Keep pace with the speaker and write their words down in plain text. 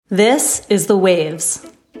This is the waves.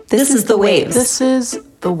 This is the waves. This is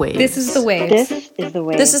the waves. This is the waves. This is the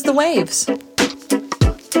waves. This is the waves.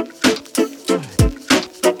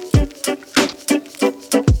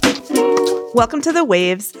 Welcome to The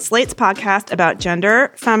Waves, Slate's podcast about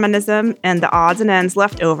gender, feminism, and the odds and ends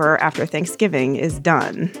left over after Thanksgiving is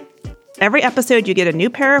done. Every episode, you get a new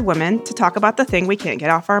pair of women to talk about the thing we can't get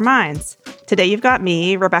off our minds. Today, you've got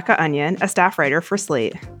me, Rebecca Onion, a staff writer for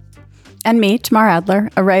Slate. And me, Tamar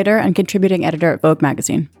Adler, a writer and contributing editor at Vogue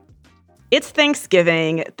magazine. It's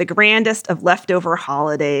Thanksgiving, the grandest of leftover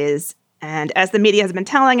holidays. And as the media has been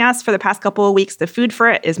telling us for the past couple of weeks, the food for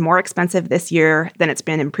it is more expensive this year than it's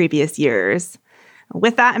been in previous years.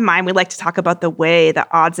 With that in mind, we'd like to talk about the way that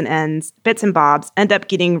odds and ends, bits and bobs, end up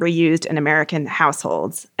getting reused in American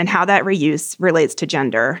households and how that reuse relates to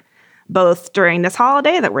gender, both during this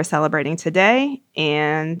holiday that we're celebrating today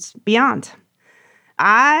and beyond.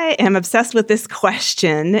 I am obsessed with this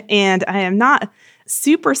question, and I am not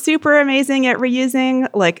super amazing at reusing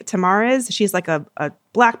like Tamar is. She's like a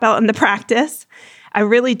black belt in the practice. I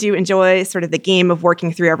really do enjoy sort of the game of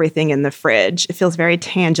working through everything in the fridge. It feels very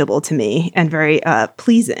tangible to me and very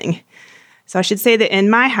pleasing. So I should say that in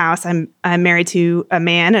my house, I'm married to a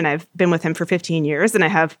man, and I've been with him for 15 years, and I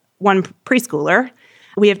have one preschooler.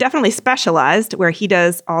 We have definitely specialized where he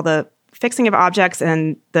does all the fixing of objects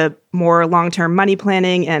and the more long-term money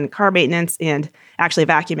planning and car maintenance and actually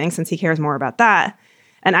vacuuming, since he cares more about that.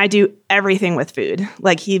 And I do everything with food.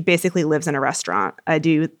 Like, he basically lives in a restaurant. I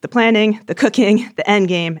do the planning, the cooking, the end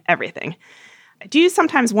game, everything. I do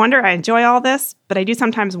sometimes wonder, I enjoy all this, but I do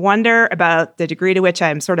sometimes wonder about the degree to which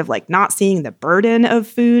I'm sort of like not seeing the burden of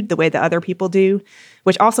food the way that other people do,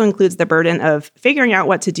 which also includes the burden of figuring out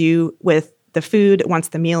what to do with the food once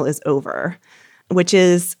the meal is over, which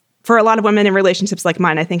is, for a lot of women in relationships like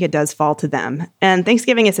mine, I think it does fall to them. And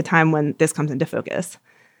Thanksgiving is a time when this comes into focus.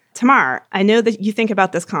 Tamar, I know that you think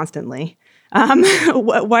about this constantly.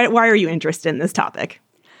 Why are you interested in this topic?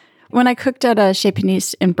 When I cooked at Chez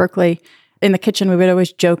Panisse in Berkeley, in the kitchen, we would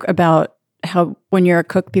always joke about how when you're a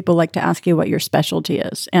cook, people like to ask you what your specialty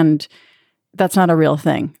is. And that's not a real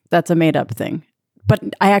thing. That's a made-up thing. But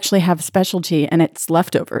I actually have a specialty, and it's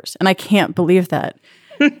leftovers. And I can't believe that.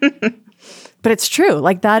 But it's true.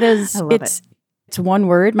 Like, that is, it's one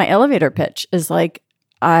word. My elevator pitch is like,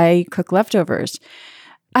 I cook leftovers.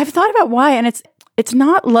 I've thought about why, and it's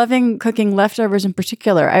not loving cooking leftovers in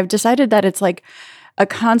particular. I've decided that it's like a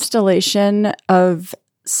constellation of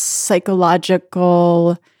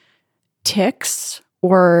psychological tics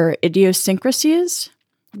or idiosyncrasies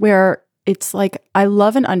where it's like, I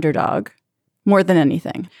love an underdog more than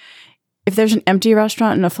anything. If there's an empty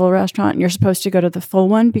restaurant and a full restaurant and you're supposed to go to the full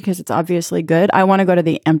one because it's obviously good, I want to go to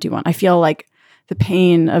the empty one. I feel like the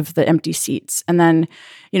pain of the empty seats. And then,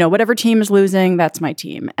 whatever team is losing, that's my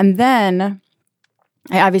team. And then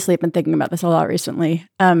I obviously have been thinking about this a lot recently.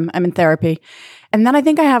 I'm in therapy. And then I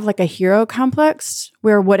think I have like a hero complex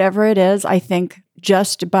where whatever it is, I think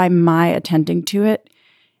just by my attending to it,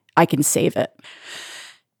 I can save it.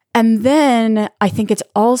 And then I think it's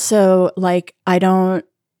also like,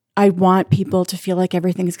 I want people to feel like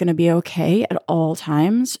everything's going to be okay at all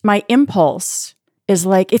times. My impulse is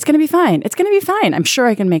like, it's going to be fine. It's going to be fine. I'm sure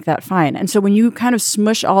I can make that fine. And so when you kind of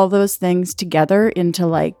smush all those things together into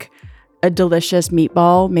like a delicious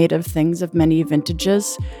meatball made of things of many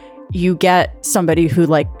vintages, you get somebody who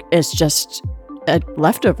like is just a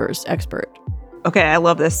leftovers expert. Okay, I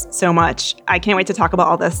love this so much. I can't wait to talk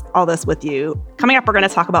about all this with you. Coming up, we're going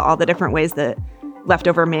to talk about all the different ways that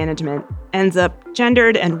leftover management ends up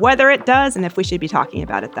gendered and whether it does and if we should be talking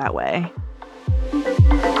about it that way.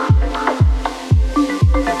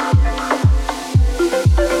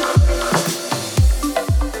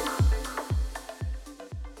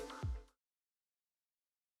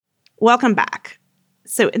 Welcome back.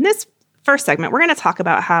 So in this first segment, we're going to talk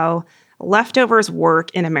about how leftovers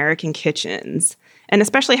work in American kitchens, and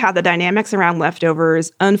especially how the dynamics around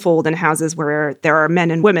leftovers unfold in houses where there are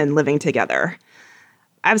men and women living together.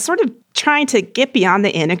 I was sort of trying to get beyond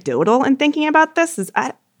the anecdotal and thinking about this.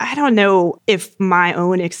 I don't know if my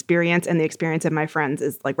own experience and the experience of my friends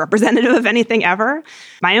is like representative of anything ever.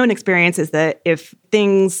 My own experience is that if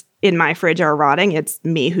things in my fridge are rotting, it's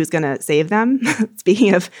me who's going to save them.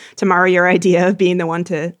 Speaking of, Tamara, your idea of being the one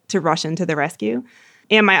to rush into the rescue.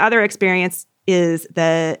 And my other experience is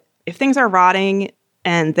that if things are rotting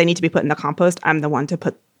and they need to be put in the compost, I'm the one to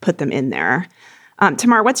put them in there.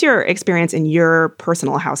 Tamar, what's your experience in your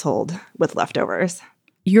personal household with leftovers?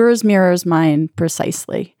 Yours mirrors mine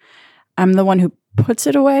precisely. I'm the one who puts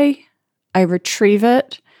it away. I retrieve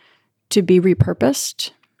it to be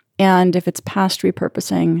repurposed. And if it's past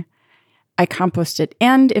repurposing, I compost it.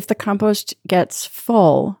 And if the compost gets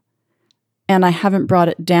full and I haven't brought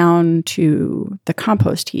it down to the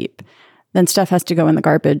compost heap, then stuff has to go in the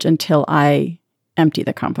garbage until I empty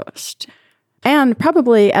the compost. And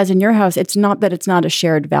probably, as in your house, it's not that it's not a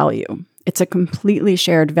shared value. It's a completely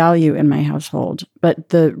shared value in my household, but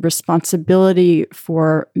the responsibility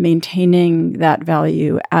for maintaining that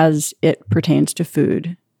value as it pertains to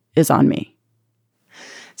food is on me.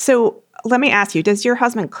 So let me ask you, does your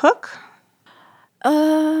husband cook? How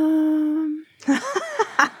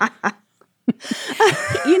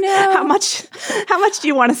much do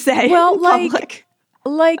you want to say? Well, in public?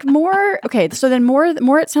 like more. Okay, so then more.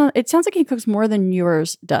 It sounds like he cooks more than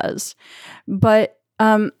yours does, but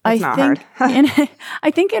I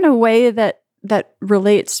think in a way that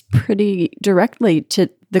relates pretty directly to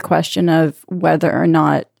the question of whether or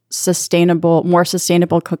not more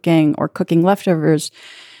sustainable cooking or cooking leftovers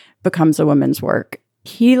becomes a woman's work.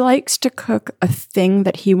 He likes to cook a thing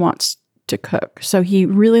that he wants to cook. So he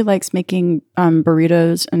really likes making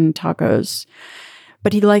burritos and tacos,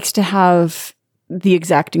 but he likes to have the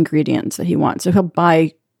exact ingredients that he wants. So he'll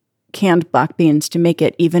buy canned black beans to make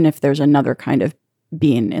it, even if there's another kind of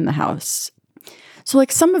bean in the house. So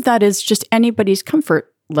like some of that is just anybody's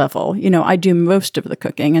comfort level. I do most of the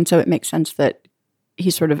cooking. And so it makes sense that he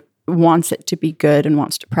sort of wants it to be good and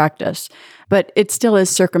wants to practice. But it still is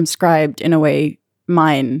circumscribed in a way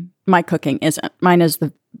my cooking isn't. Mine is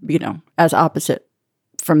as opposite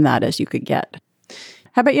from that as you could get.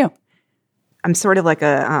 How about you? I'm sort of like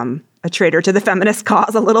a traitor to the feminist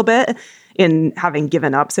cause a little bit in having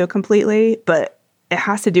given up so completely, but it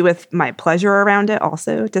has to do with my pleasure around it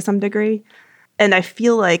also to some degree. And I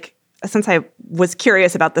feel like since I was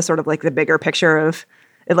curious about the sort of like the bigger picture of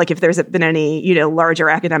like if there's been any, larger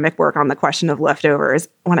academic work on the question of leftovers,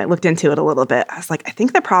 when I looked into it a little bit, I was like, I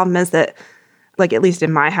think the problem is that like at least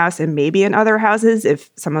in my house and maybe in other houses, if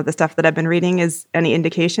some of the stuff that I've been reading is any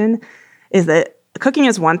indication, is that cooking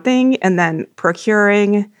is one thing and then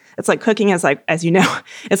procuring, it's like cooking is like, as you know,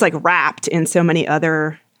 it's like wrapped in so many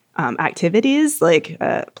other activities like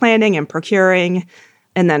planning and procuring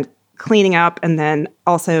and then cleaning up. And then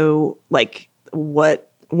also like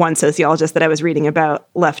what one sociologist that I was reading about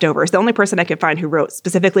leftovers, the only person I could find who wrote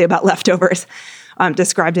specifically about leftovers,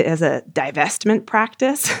 described it as a divestment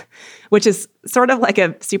practice, which is sort of like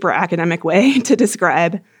a super academic way to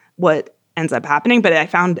describe what ends up happening. But I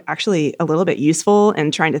found actually a little bit useful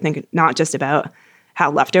in trying to think not just about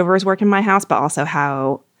how leftovers work in my house, but also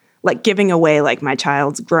how like giving away like my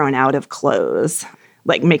child's grown out of clothes,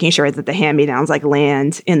 like making sure that the hand-me-downs like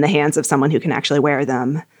land in the hands of someone who can actually wear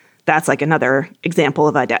them. That's like another example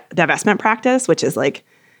of a divestment practice, which is like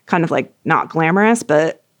kind of like not glamorous,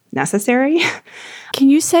 but necessary. Can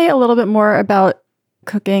you say a little bit more about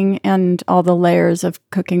cooking and all the layers of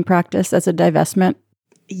cooking practice as a divestment?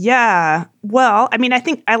 Yeah. Well, I mean, I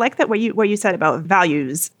think I like that what you said about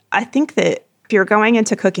values. I think that if you're going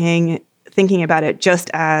into cooking, thinking about it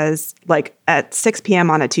just as like at 6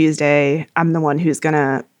 p.m. on a Tuesday, I'm the one who's going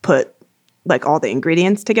to put like all the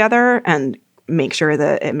ingredients together and make sure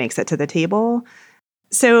that it makes it to the table.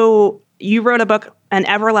 So you wrote a book, An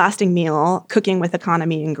Everlasting Meal, Cooking with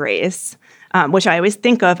Economy and Grace, which I always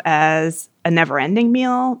think of as a never-ending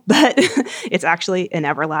meal, but it's actually an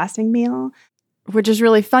everlasting meal. Which is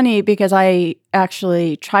really funny because I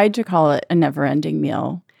actually tried to call it a never-ending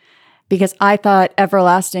meal because I thought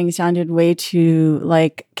everlasting sounded way too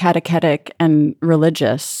like catechetic and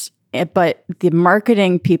religious. But the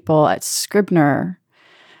marketing people at Scribner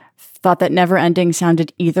thought that never-ending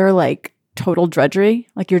sounded either like total drudgery,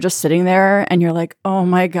 like you're just sitting there and you're like, oh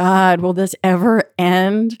my God, will this ever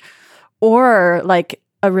end? Or like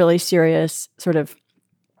a really serious sort of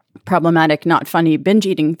problematic, not funny binge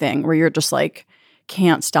eating thing where you're just like,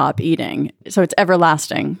 can't stop eating. So it's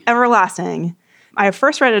everlasting. Everlasting. I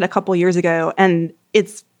first read it a couple years ago and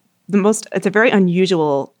it's a very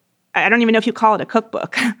unusual, I don't even know if you call it a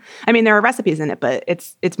cookbook. I mean, there are recipes in it, but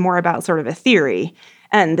it's more about sort of a theory.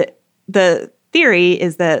 And the theory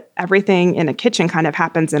is that everything in a kitchen kind of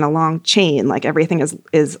happens in a long chain, like everything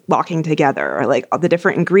is locking together, or like all the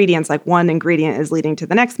different ingredients, like one ingredient is leading to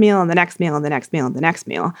the next meal and the next meal and the next meal and the next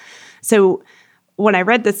meal. So when I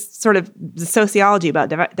read this sort of the sociology about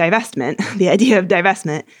divestment, the idea of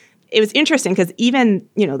divestment, it was interesting because even,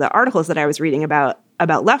 the articles that I was reading about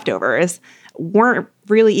leftovers weren't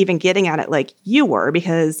really even getting at it like you were,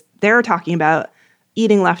 because they're talking about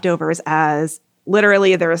eating leftovers as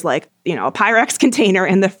literally there's like, a Pyrex container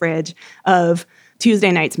in the fridge of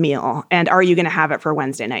Tuesday night's meal. And are you going to have it for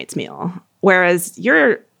Wednesday night's meal? Whereas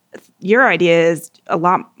your idea is a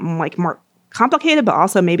lot like more complicated, but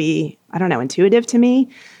also maybe, I don't know, intuitive to me,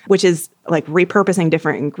 which is like repurposing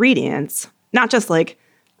different ingredients, not just like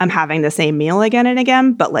I'm having the same meal again and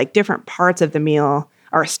again, but like different parts of the meal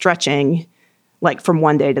are stretching like from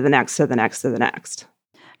one day to the next, to the next, to the next.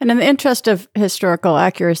 And in the interest of historical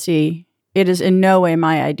accuracy, it is in no way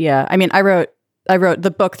my idea. I mean, I wrote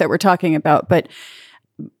the book that we're talking about, but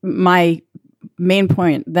my main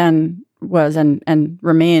point then was and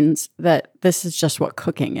remains that this is just what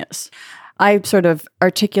cooking is. I sort of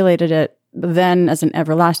articulated it then as an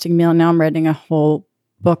everlasting meal. Now I'm writing a whole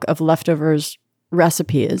book of leftovers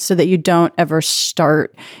recipes so that you don't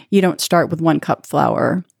start with 1 cup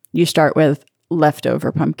flour. You start with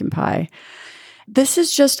leftover pumpkin pie. This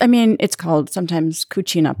is just, I mean, it's called sometimes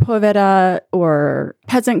cucina povera or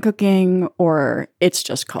peasant cooking, or it's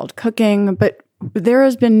just called cooking. But there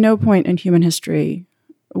has been no point in human history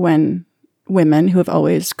when women who have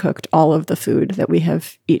always cooked all of the food that we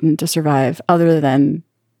have eaten to survive, other than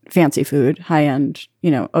fancy food, high-end,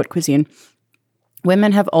 haute cuisine,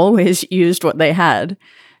 women have always used what they had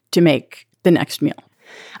to make the next meal.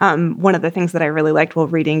 One of the things that I really liked while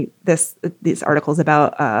reading these articles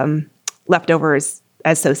about leftovers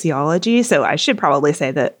as sociology. So I should probably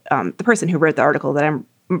say that the person who wrote the article that I'm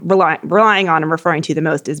relying on and referring to the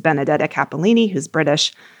most is Benedetta Cappellini, who's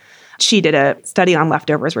British. She did a study on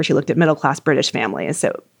leftovers where she looked at middle-class British families.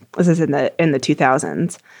 So this is in the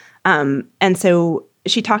 2000s. And so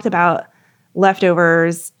she talked about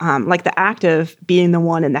leftovers, like the act of being the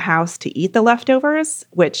one in the house to eat the leftovers,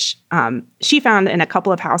 which she found in a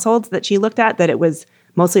couple of households that she looked at that it was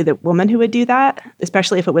mostly the woman who would do that,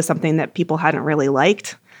 especially if it was something that people hadn't really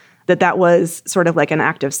liked, that was sort of like an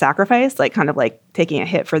act of sacrifice, like kind of like taking a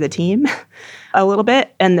hit for the team a little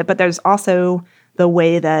bit. But there's also the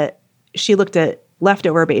way that she looked at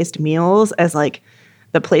leftover-based meals as like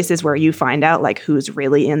the places where you find out like who's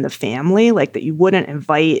really in the family, like that you wouldn't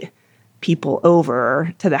invite people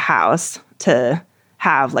over to the house to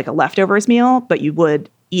have like a leftovers meal, but you would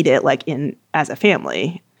eat it like as a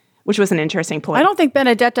family, which was an interesting point. I don't think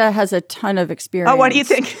Benedetta has a ton of experience. Oh, what do you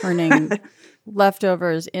think? Turning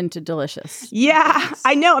leftovers into delicious. Yeah,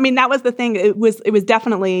 I know. I mean, that was the thing. It was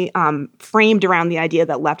definitely framed around the idea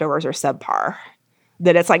that leftovers are subpar.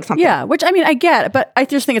 That it's like something. Yeah, which I mean, I get, but I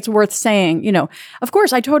just think it's worth saying. Of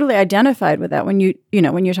course, I totally identified with that when you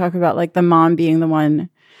talk about like the mom being the one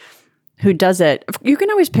who does it. You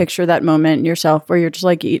can always picture that moment yourself where you're just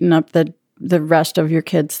like eating up the rest of your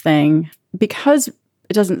kid's thing, because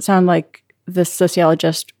it doesn't sound like this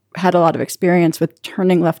sociologist had a lot of experience with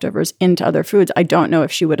turning leftovers into other foods. I don't know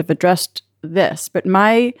if she would have addressed this, but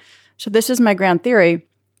so this is my grand theory,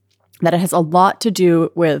 that it has a lot to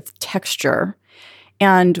do with texture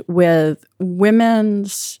and with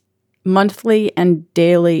women's monthly and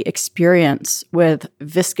daily experience with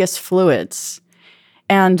viscous fluids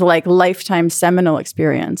and like lifetime seminal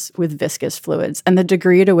experience with viscous fluids, and the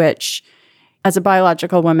degree to which, as a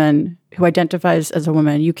biological woman who identifies as a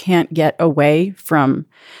woman, you can't get away from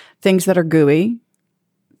things that are gooey,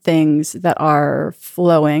 things that are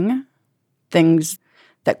flowing, things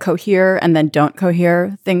that cohere and then don't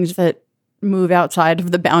cohere, things that move outside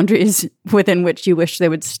of the boundaries within which you wish they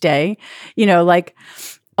would stay. Like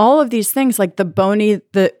all of these things, like the bony,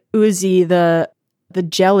 the oozy, the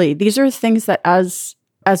jelly, these are things that as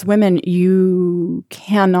women you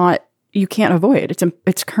can't avoid.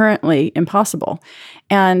 It's currently impossible.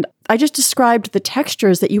 And I just described the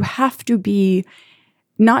textures that you have to be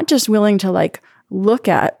not just willing to like look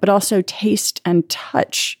at, but also taste and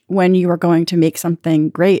touch when you are going to make something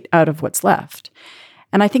great out of what's left.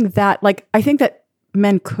 And I think that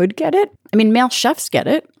men could get it. I mean, male chefs get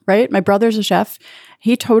it, right? My brother's a chef.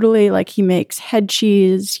 He totally he makes head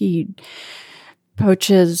cheese. He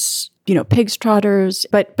poaches, pig's trotters,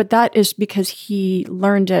 but that is because he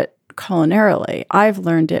learned it culinarily. I've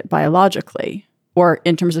learned it biologically, or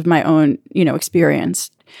in terms of my own,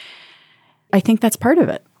 experience. I think that's part of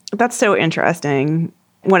it. That's so interesting.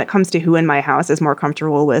 When it comes to who in my house is more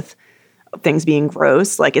comfortable with things being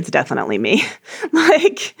gross, like it's definitely me.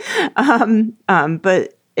 But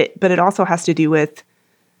it also has to do with,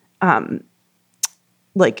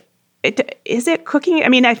 is it cooking? I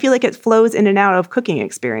mean, I feel like it flows in and out of cooking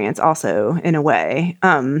experience also in a way.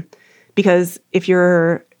 Because if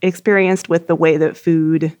you're experienced with the way that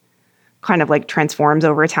food kind of like transforms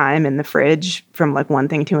over time in the fridge from like one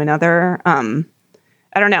thing to another, I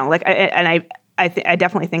don't know. I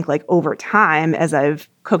definitely think like over time, as I've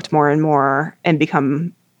cooked more and more and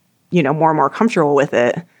become, more and more comfortable with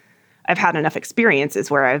it, I've had enough experiences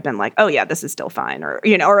where I've been like, oh yeah, this is still fine. Or,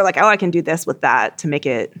 or like, oh, I can do this with that to make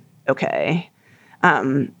it okay.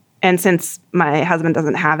 And since my husband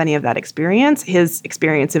doesn't have any of that experience, his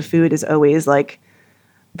experience of food is always like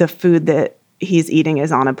the food that he's eating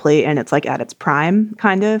is on a plate and it's like at its prime,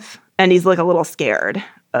 kind of. And he's like a little scared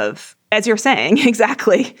of, as you're saying,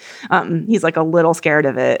 exactly. He's like a little scared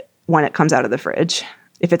of it when it comes out of the fridge,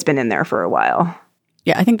 if it's been in there for a while.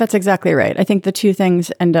 Yeah, I think that's exactly right. I think the two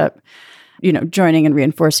things end up, joining and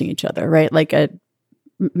reinforcing each other, right? Like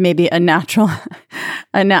maybe a natural,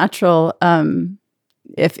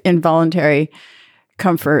 if involuntary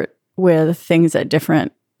comfort with things at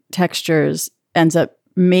different textures ends up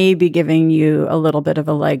maybe giving you a little bit of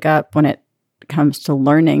a leg up when it comes to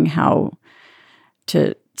learning how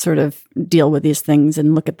to sort of deal with these things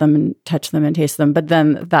and look at them and touch them and taste them. But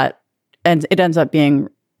then it ends up being,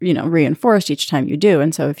 reinforced each time you do.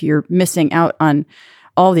 And so if you're missing out on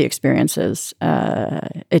all the experiences,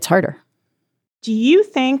 it's harder. Do you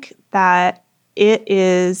think that it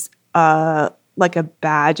is like a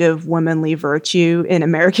badge of womanly virtue in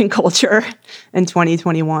American culture in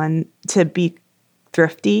 2021 to be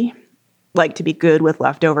thrifty, like to be good with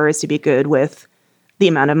leftovers, to be good with the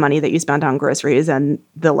amount of money that you spend on groceries and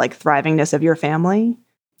the like thrivingness of your family?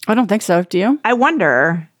 I don't think so. Do you? I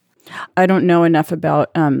wonder. I don't know enough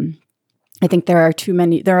about, I think there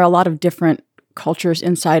are a lot of different cultures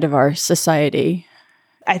inside of our society.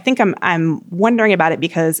 I think I'm wondering about it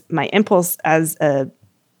because my impulse as a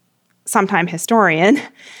sometime historian,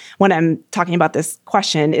 when I'm talking about this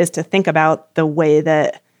question, is to think about the way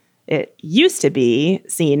that it used to be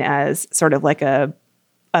seen as sort of like a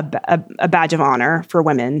badge of honor for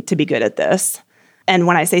women to be good at this. And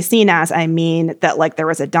when I say seen as, I mean that like there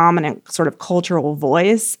was a dominant sort of cultural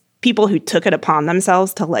voice, people who took it upon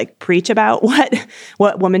themselves to like preach about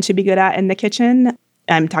what women should be good at in the kitchen.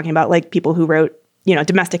 I'm talking about like people who wrote,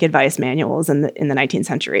 domestic advice manuals in the 19th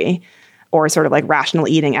century, or sort of like rational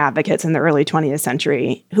eating advocates in the early 20th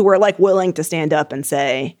century who were like willing to stand up and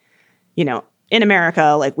say, in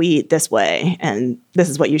America, like we eat this way, and this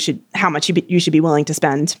is what how much you should be willing to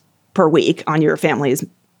spend per week on your family's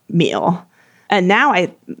meal. And now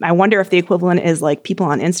I wonder if the equivalent is like people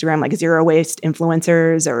on Instagram, like zero waste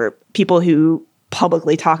influencers or people who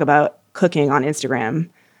publicly talk about cooking on Instagram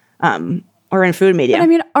or in food media. But I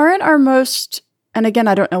mean, aren't our most, and again,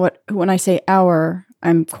 I don't know when I say our,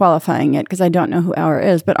 I'm qualifying it because I don't know who our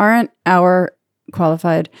is, but aren't our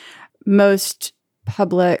qualified most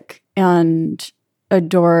public and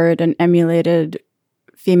adored and emulated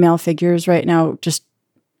female figures right now just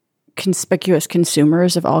conspicuous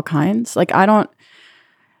consumers of all kinds? Like I don't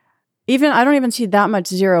even see that much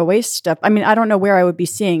zero waste stuff. I mean, I don't know where I would be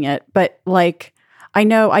seeing it, but like I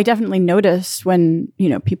definitely notice when,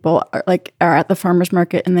 people are at the farmer's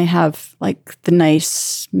market and they have like the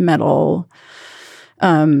nice metal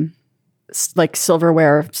like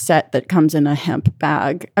silverware set that comes in a hemp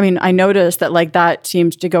bag. I mean, I noticed that like that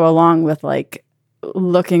seems to go along with like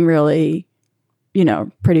looking really,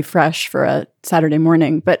 pretty fresh for a Saturday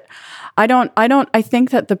morning. But I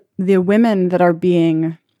think that the women that are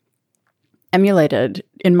being emulated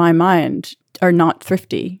in my mind are not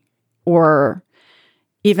thrifty or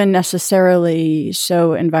even necessarily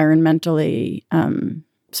so environmentally,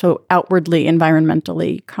 so outwardly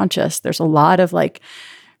environmentally conscious. There's a lot of like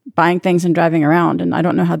buying things and driving around. And I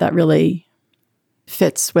don't know how that really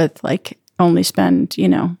fits with like only spend,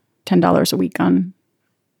 $10 a week on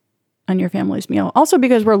your family's meal. Also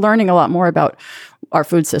because we're learning a lot more about our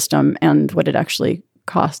food system and what it actually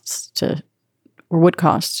would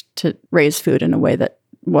cost to raise food in a way that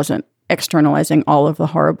wasn't externalizing all of the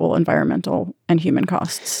horrible environmental and human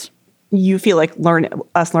costs. You feel like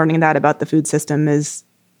us learning that about the food system is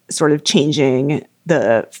sort of changing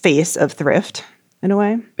the face of thrift in a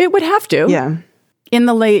way? It would have to. Yeah. In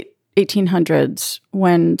the late 1800s,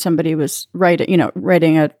 when somebody was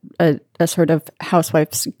writing a sort of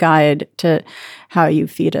housewife's guide to how you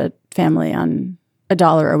feed a family on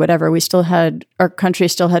 $1 or whatever, our country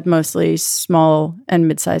still had mostly small and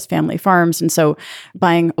mid-sized family farms. And so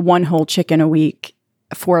buying one whole chicken a week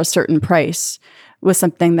for a certain price was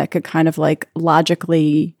something that could kind of like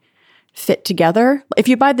logically fit together. If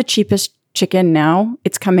you buy the cheapest chicken now,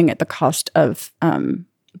 it's coming at the cost of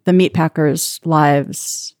the meat packers'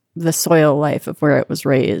 lives, the soil life of where it was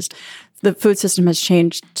raised. The food system has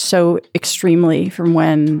changed so extremely from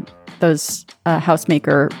when those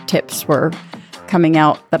housemaker tips were coming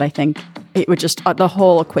out that I think it would just, the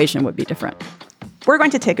whole equation would be different. We're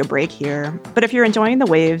going to take a break here, but if you're enjoying The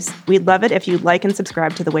Waves, we'd love it if you like and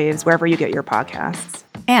subscribe to The Waves wherever you get your podcasts.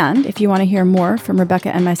 And if you want to hear more from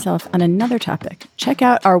Rebecca and myself on another topic, check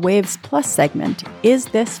out our Waves Plus segment, Is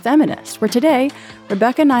This Feminist?, where today,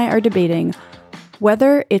 Rebecca and I are debating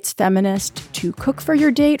whether it's feminist to cook for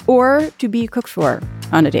your date or to be cooked for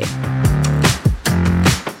on a date.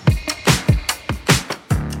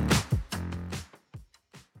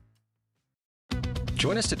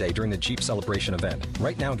 Join us today during the Jeep Celebration event.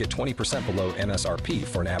 Right now, get 20% below MSRP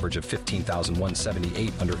for an average of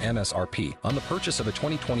 $15,178 under MSRP on the purchase of a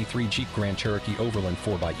 2023 Jeep Grand Cherokee Overland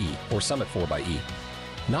 4xE or Summit 4xE.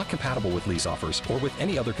 Not compatible with lease offers or with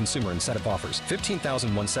any other consumer incentive offers.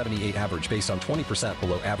 $15,178 average based on 20%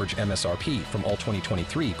 below average MSRP from all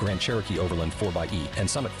 2023 Grand Cherokee Overland 4xE and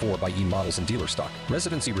Summit 4xE models in dealer stock.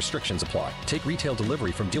 Residency restrictions apply. Take retail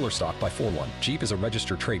delivery from dealer stock by 4/1. Jeep is a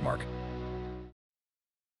registered trademark.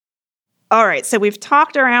 All right, so we've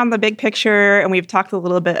talked around the big picture, and we've talked a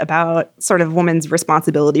little bit about sort of women's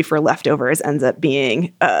responsibility for leftovers ends up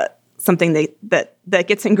being something that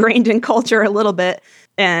gets ingrained in culture a little bit.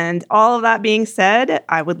 And all of that being said,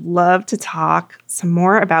 I would love to talk some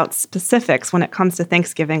more about specifics when it comes to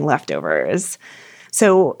Thanksgiving leftovers.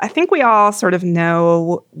 So I think we all sort of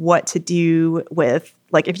know what to do with,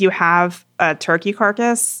 like, if you have a turkey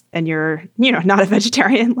carcass and you're, not a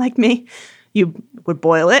vegetarian like me, you would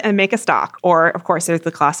boil it and make a stock. Or, of course, there's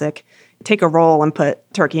the classic, take a roll and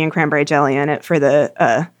put turkey and cranberry jelly in it for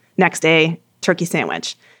the next day turkey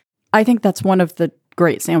sandwich. I think that's one of the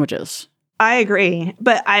great sandwiches. I agree.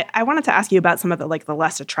 But I wanted to ask you about some of the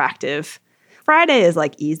less attractive. Friday is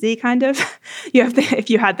easy, kind of. If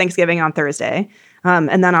you had Thanksgiving on Thursday,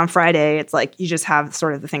 and then on Friday, it's you just have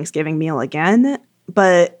sort of the Thanksgiving meal again.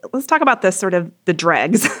 But let's talk about this sort of the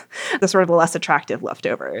dregs, the sort of the less attractive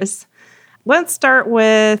leftovers. Let's start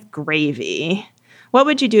with gravy. What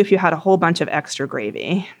would you do if you had a whole bunch of extra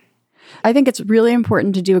gravy? I think it's really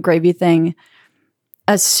important to do a gravy thing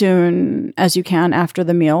as soon as you can after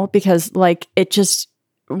the meal, because it just,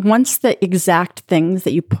 once the exact things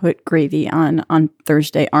that you put gravy on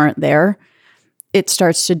Thursday aren't there, it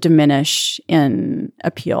starts to diminish in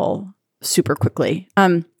appeal super quickly.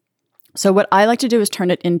 So what I like to do is turn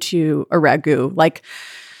it into a ragu,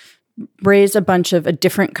 braise a bunch of a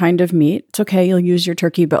different kind of meat. It's okay, you'll use your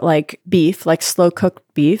turkey, but beef, slow cooked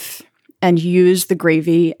beef, and use the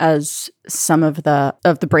gravy as some of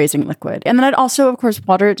the braising liquid. And then I'd also, of course,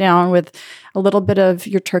 water it down with a little bit of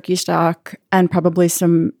your turkey stock and probably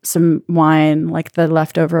some wine, like the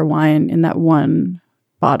leftover wine in that one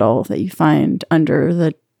bottle that you find under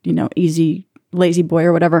the, easy lazy boy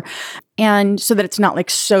or whatever. And so that it's not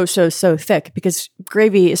so thick, because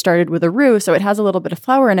gravy is started with a roux, so it has a little bit of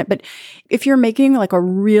flour in it. But if you're making a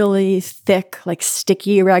really thick,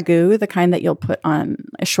 sticky ragu, the kind that you'll put on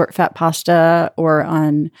a short fat pasta or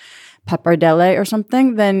on pappardelle or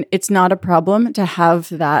something, then it's not a problem to have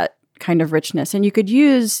that kind of richness. And you could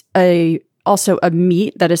use also a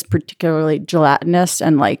meat that is particularly gelatinous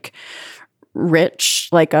and rich,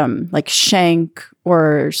 like shank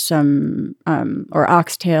or some or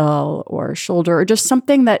oxtail or shoulder, or just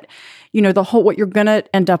something that what you're gonna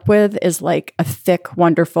end up with is a thick,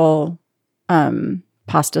 wonderful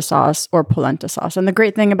pasta sauce or polenta sauce. And the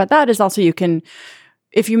great thing about that is also you can,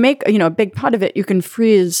 if you make a big pot of it, you can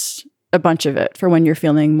freeze a bunch of it for when you're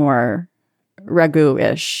feeling more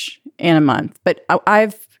ragu-ish in a month. But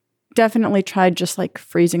I've definitely tried just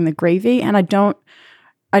freezing the gravy, and I don't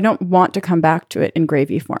want to come back to it in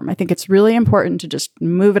gravy form. I think it's really important to just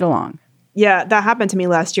move it along. Yeah, that happened to me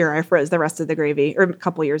last year. I froze the rest of the gravy, or a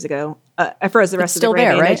couple years ago. I froze the rest of the gravy. It's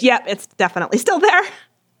still there, right? Yep, it's definitely still there.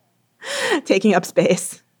 Taking up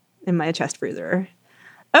space in my chest freezer.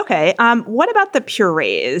 Okay, what about the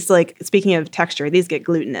purees? Speaking of texture, these get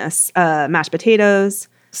glutinous. Mashed potatoes,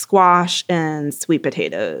 squash, and sweet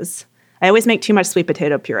potatoes. I always make too much sweet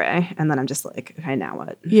potato puree, and then I'm just okay, now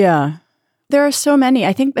what? Yeah. There are so many.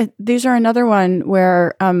 I think that these are another one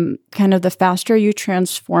where kind of the faster you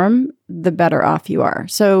transform, the better off you are.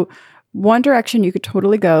 So one direction you could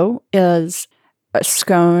totally go is a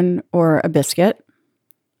scone or a biscuit.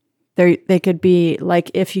 They could be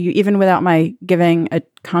if you, even without my giving a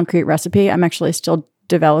concrete recipe, I'm actually still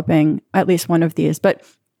developing at least one of these. But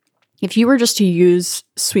if you were just to use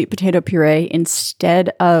sweet potato puree instead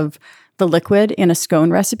of the liquid in a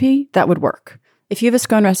scone recipe, that would work. If you have a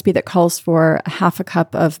scone recipe that calls for a half a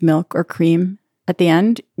cup of milk or cream at the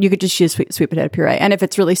end, you could just use sweet potato puree. And if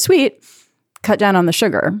it's really sweet, cut down on the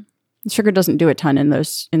sugar. Sugar doesn't do a ton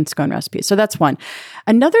in scone recipes. So that's one.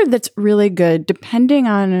 Another that's really good, depending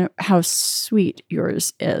on how sweet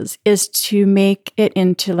yours is to make it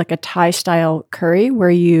into a Thai style curry where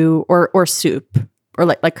you, or soup, or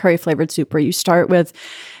like curry flavored soup, where you start with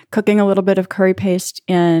cooking a little bit of curry paste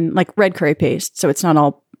in red curry paste. So it's not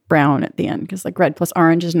all brown at the end, because red plus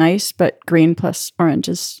orange is nice, but green plus orange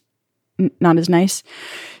is not as nice.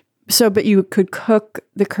 But you could cook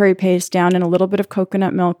the curry paste down in a little bit of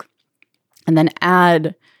coconut milk and then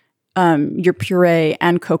add your puree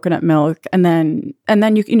and coconut milk. And then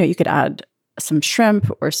you could add some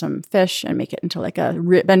shrimp or some fish and make it into like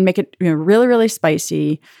and make it really, really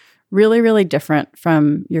spicy, really, really different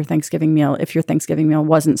from your Thanksgiving meal. If your Thanksgiving meal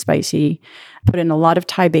wasn't spicy, put in a lot of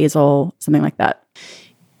Thai basil, something like that.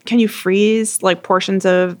 Can you freeze like portions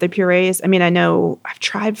of the purees? I mean, I know I've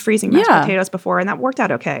tried freezing mashed potatoes before, and that worked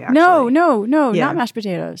out okay, actually. No, not mashed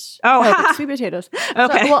potatoes. But sweet potatoes.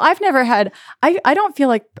 Okay. Well, I've never had, I don't feel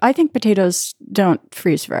like, I think potatoes don't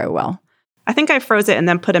freeze very well. I think I froze it and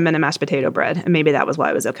then put them in a mashed potato bread, and maybe that was why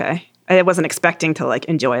it was okay. I wasn't expecting to like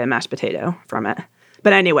enjoy a mashed potato from it.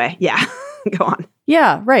 But anyway, yeah, go on.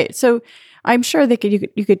 Yeah, right. So I'm sure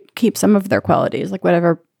you could keep some of their qualities, like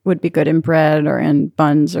whatever would be good in bread or in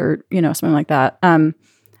buns or, something like that.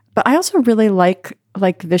 But I also really like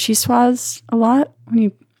vichyssoise a lot when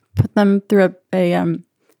you put them through a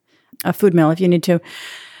food mill if you need to,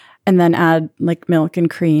 and then add like milk and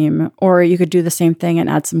cream. Or you could do the same thing and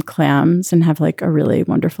add some clams and have like a really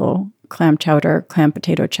wonderful clam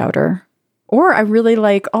potato chowder. Or I really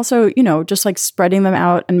like also, just like spreading them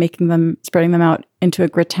out and spreading them out into a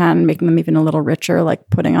gratin, making them even a little richer, like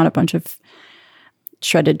putting on a bunch of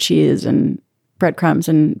shredded cheese and breadcrumbs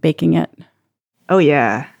and baking it. Oh,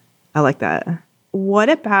 yeah. I like that. What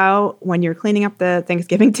about when you're cleaning up the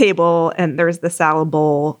Thanksgiving table and there's the salad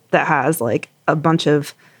bowl that has like a bunch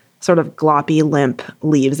of sort of gloppy, limp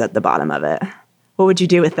leaves at the bottom of it? What would you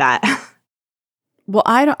do with that? Well,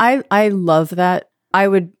 I love that. I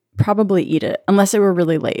would probably eat it unless it were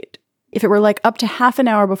really late. If it were like up to half an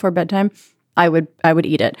hour before bedtime, I would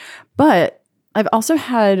eat it. But I've also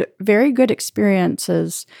had very good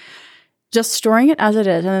experiences just storing it as it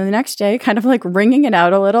is. And then the next day, kind of like wringing it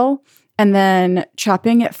out a little and then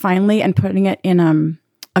chopping it finely and putting it in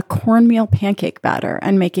a cornmeal pancake batter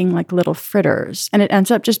and making like little fritters. And it ends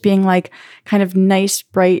up just being like kind of nice,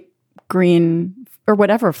 bright green or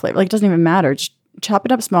whatever flavor. Like it doesn't even matter. Just chop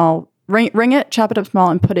it up small, wring it, chop it up small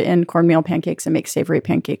and put it in cornmeal pancakes and make savory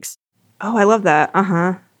pancakes. Oh, I love that.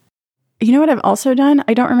 Uh-huh. You know what I've also done?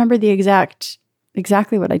 I don't remember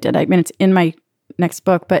exactly what I did. I mean, it's in my next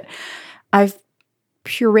book, but I've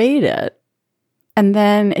pureed it. And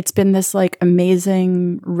then it's been this like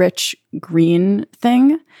amazing, rich green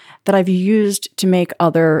thing that I've used to make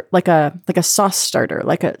other, like a sauce starter,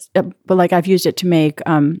 but I've used it to make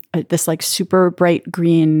this like super bright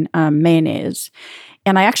green mayonnaise.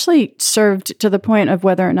 And I actually served, to the point of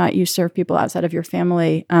whether or not you serve people outside of your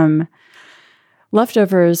family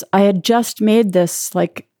leftovers. I had just made this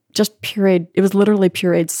like just pureed, it was literally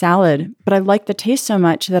pureed salad, but I liked the taste so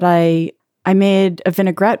much that I made a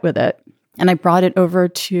vinaigrette with it. And I brought it over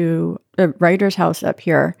to a writer's house up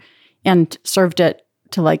here and served it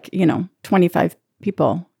to 25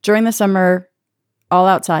 people during the summer, all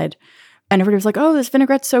outside. And everybody was like, oh, this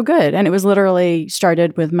vinaigrette's so good. And it was literally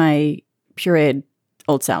started with my pureed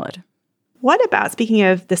old salad. What about, speaking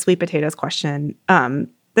of the sweet potatoes question,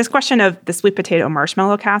 this question of the sweet potato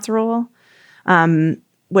marshmallow casserole,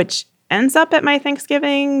 which ends up at my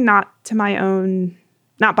Thanksgiving, not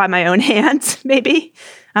by my own hand, maybe,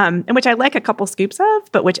 and which I like a couple scoops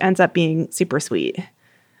of, but which ends up being super sweet.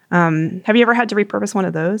 Have you ever had to repurpose one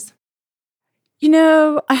of those?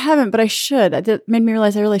 I haven't, but I should. That made me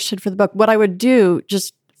realize I really should for the book. What I would do,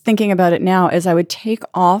 just thinking about it now, is I would take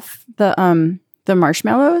off the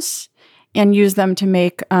marshmallows and use them to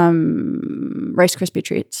make Rice Krispie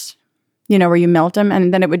treats. Where you melt them,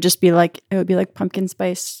 and then it would be like pumpkin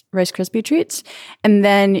spice Rice Krispie treats, and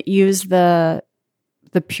then use the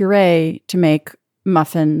puree to make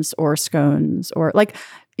muffins or scones, or like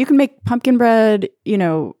you can make pumpkin bread,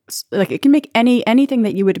 like it can make anything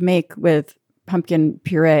that you would make with pumpkin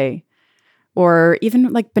puree, or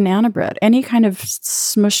even like banana bread, any kind of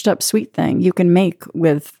smushed up sweet thing you can make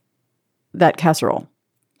with that casserole.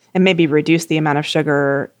 And maybe reduce the amount of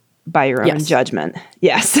sugar by your own judgment.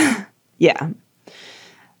 Yes. Yeah.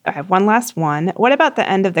 I have one last one. What about the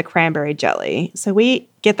end of the cranberry jelly? So we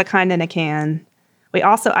get the kind in a can. I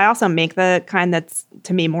also make the kind that's,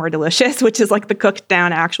 to me, more delicious, which is like the cooked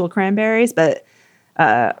down actual cranberries. But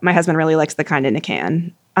my husband really likes the kind in a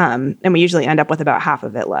can. And we usually end up with about half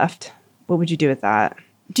of it left. What would you do with that?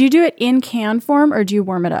 Do you do it in can form or do you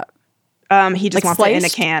warm it up? He just wants it in a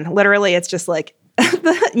can. Literally, it's just like,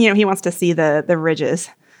 he wants to see the ridges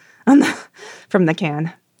from the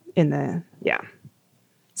can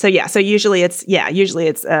So usually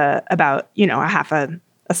it's about,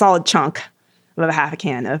 a solid chunk of a half a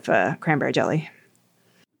can of cranberry jelly.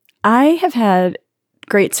 I have had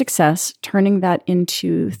great success turning that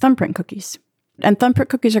into thumbprint cookies. And thumbprint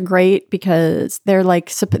cookies are great because they're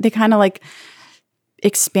like, they kind of like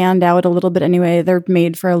expand out a little bit anyway. They're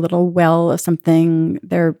made for a little well of something.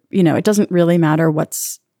 They're, it doesn't really matter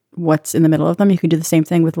what's in the middle of them. You can do the same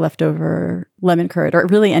thing with leftover lemon curd or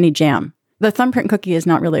really any jam. The thumbprint cookie is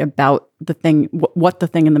not really about the thing, what the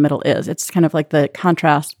thing in the middle is. It's kind of like the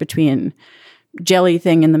contrast between jelly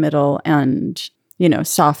thing in the middle and,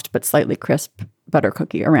 soft but slightly crisp butter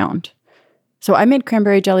cookie around. So I made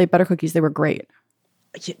cranberry jelly butter cookies. They were great.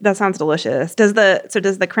 That sounds delicious. Does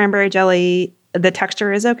the cranberry jelly, the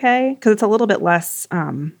texture is okay? Because it's a little bit less, I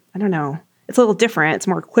don't know. It's a little different. It's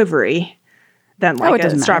more quivery than like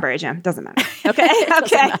a strawberry jam. Doesn't matter. Okay. Okay.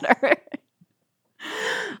 Doesn't matter.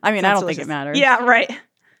 I mean, I don't think it matters. Yeah, right.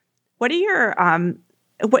 What are your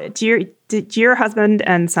did your husband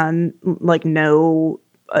and son like know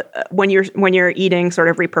when you're eating sort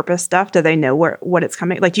of repurposed stuff? Do they know what it's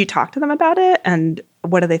coming? Like, do you talk to them about it, and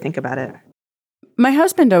what do they think about it? My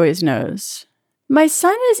husband always knows. My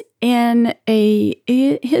son is in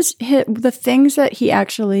the things that he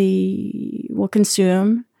actually will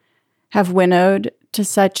consume have winnowed to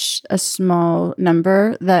such a small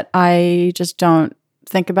number that I just don't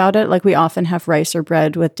think about it. Like, we often have rice or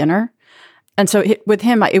bread with dinner. And so with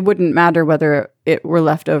him, it wouldn't matter whether it were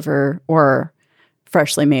leftover or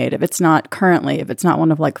freshly made. If it's not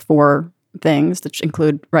one of like 4 things that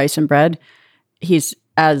include rice and bread, he's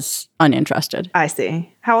as uninterested. I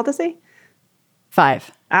see. How old is he?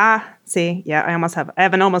 5. See, yeah, I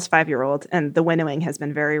have an almost 5-year-old, and the winnowing has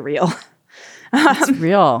been very real. It's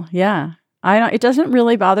real, yeah. It doesn't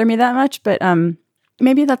really bother me that much, but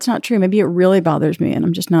maybe that's not true. Maybe it really bothers me, and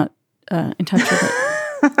I'm just not in touch with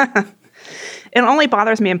it. It only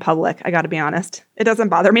bothers me in public, I got to be honest. It doesn't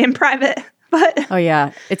bother me in private, but... Oh,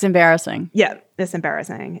 yeah. It's embarrassing. Yeah, it's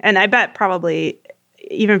embarrassing. And I bet probably,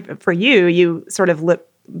 even for you sort of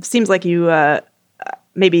seems like you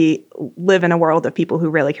maybe live in a world of people who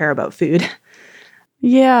really care about food.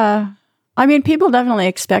 Yeah. I mean, people definitely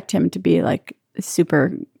expect him to be like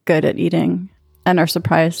super good at eating and are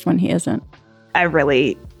surprised when he isn't. I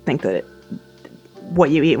really think that what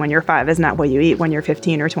you eat when you're 5 is not what you eat when you're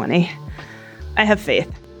 15 or 20. I have faith.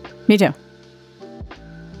 Me too.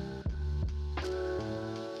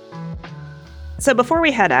 So before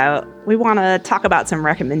we head out, we want to talk about some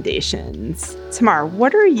recommendations. Tamar,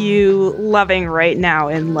 what are you loving right now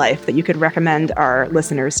in life that you could recommend our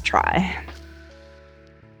listeners try?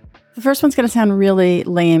 The first one's going to sound really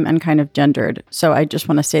lame and kind of gendered, so I just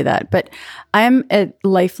want to say that. But I'm a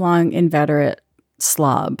lifelong inveterate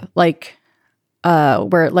slob.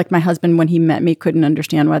 Where like my husband, when he met me, couldn't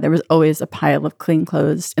understand why there was always a pile of clean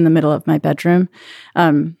clothes in the middle of my bedroom.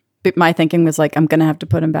 But my thinking was like, I'm going to have to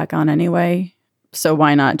put them back on anyway. So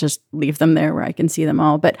why not just leave them there where I can see them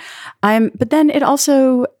all? But then it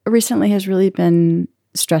also recently has really been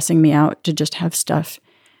stressing me out to just have stuff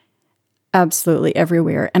absolutely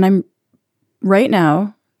everywhere. And I'm right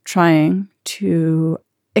now trying to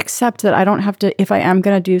accept that I don't have to, if I am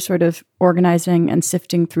going to do sort of organizing and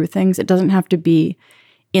sifting through things, it doesn't have to be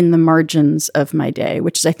in the margins of my day,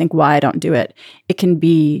 which is, I think, why I don't do it. It can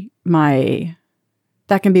be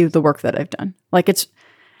that can be the work that I've done. Like it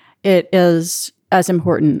is as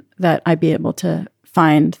important that I be able to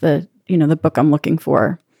find the book I'm looking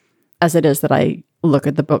for as it is that I look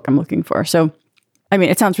at the book I'm looking for. So, I mean,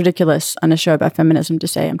 it sounds ridiculous on a show about feminism to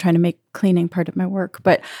say I'm trying to make cleaning part of my work,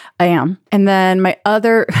 but I am. And then my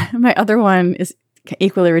other one is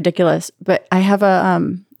equally ridiculous, but I have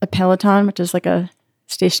a Peloton, which is like a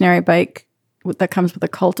stationary bike that comes with a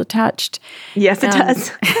cult attached. Yes, it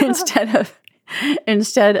does.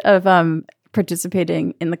 Instead of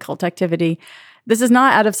participating in the cult activity, this is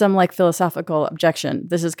not out of some like philosophical objection.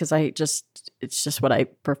 This is because it's just what I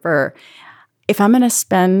prefer. If I'm going to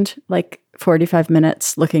spend like 45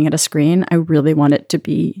 minutes looking at a screen, I really want it to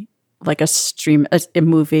be like a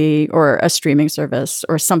movie or a streaming service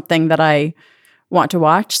or something that I want to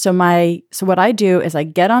watch. So what I do is I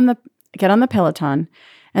get on the Peloton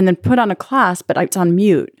and then put on a class, but it's on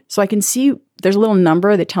mute. So I can see there's a little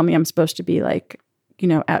number. They tell me I'm supposed to be like,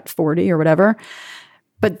 at 40 or whatever.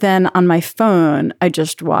 But then on my phone, I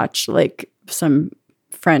just watch like some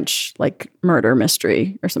French like murder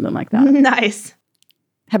mystery or something like that. Nice.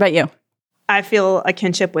 How about you? I feel a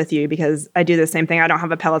kinship with you because I do the same thing. I don't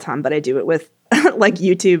have a Peloton, but I do it with like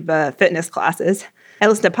YouTube fitness classes. I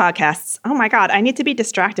listen to podcasts. Oh my God, I need to be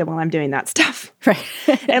distracted while I'm doing that stuff. Right.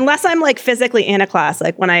 Unless I'm like physically in a class.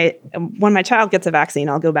 Like when my child gets a vaccine,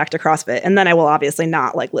 I'll go back to CrossFit. And then I will obviously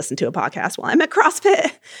not like listen to a podcast while I'm at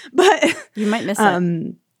CrossFit. But you might miss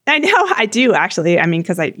it. I know I do actually. I mean,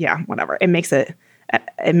 because whatever. It makes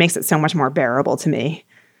it so much more bearable to me.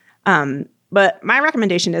 But my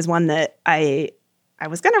recommendation is one that I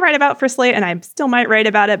was going to write about for Slate, and I still might write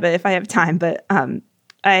about it, but if I have time. But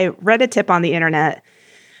I read a tip on the internet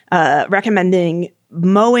recommending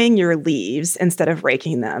mowing your leaves instead of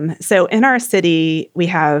raking them. So in our city, we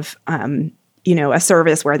have a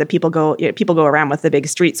service where the people go around with the big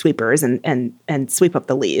street sweepers and sweep up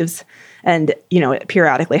the leaves. And, it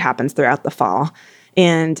periodically happens throughout the fall.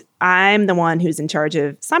 And I'm the one who's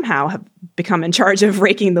somehow have become in charge of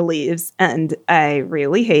raking the leaves. And I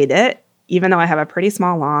really hate it, even though I have a pretty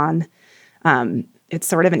small lawn. It's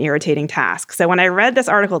sort of an irritating task. So when I read this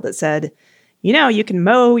article that said, you can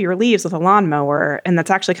mow your leaves with a lawnmower, and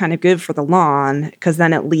that's actually kind of good for the lawn because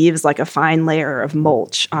then it leaves like a fine layer of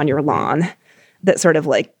mulch on your lawn that sort of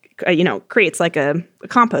creates like a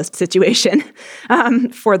compost situation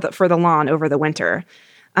for the lawn over the winter.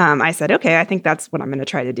 I said, okay, I think that's what I'm going to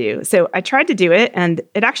try to do. So I tried to do it, and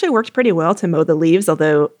it actually worked pretty well to mow the leaves,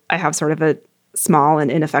 although I have sort of a small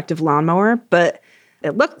and ineffective lawnmower. But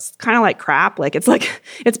it looks kind of like crap.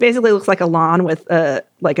 It basically looks like a lawn with a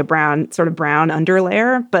brown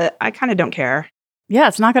underlayer, but I kind of don't care. Yeah,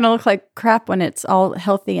 it's not going to look like crap when it's all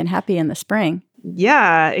healthy and happy in the spring.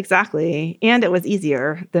 Yeah, exactly. And it was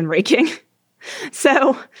easier than raking.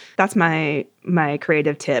 So that's my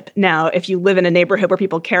creative tip. Now, if you live in a neighborhood where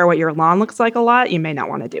people care what your lawn looks like a lot, you may not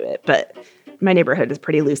want to do it. But my neighborhood is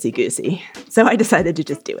pretty loosey-goosey. So I decided to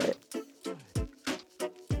just do it.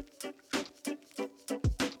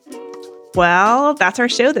 Well, that's our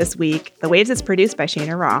show this week. The Waves is produced by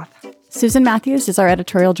Cheyna Roth. Susan Matthews is our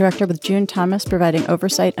editorial director, with June Thomas providing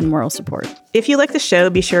oversight and moral support. If you like the show,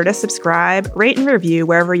 be sure to subscribe, rate, and review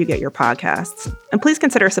wherever you get your podcasts. And please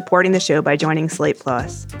consider supporting the show by joining Slate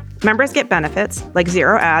Plus. Members get benefits, like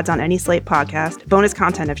 0 ads on any Slate podcast, bonus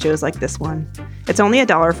content of shows like this one. It's only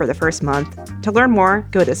 $1 for the first month. To learn more,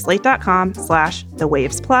 go to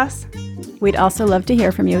slate.com/thewavesplus. We'd also love to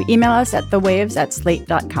hear from you. Email us at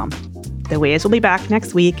thewaves@slate.com. The Waves will be back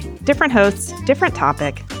next week. Different hosts, different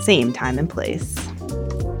topic, same time and place.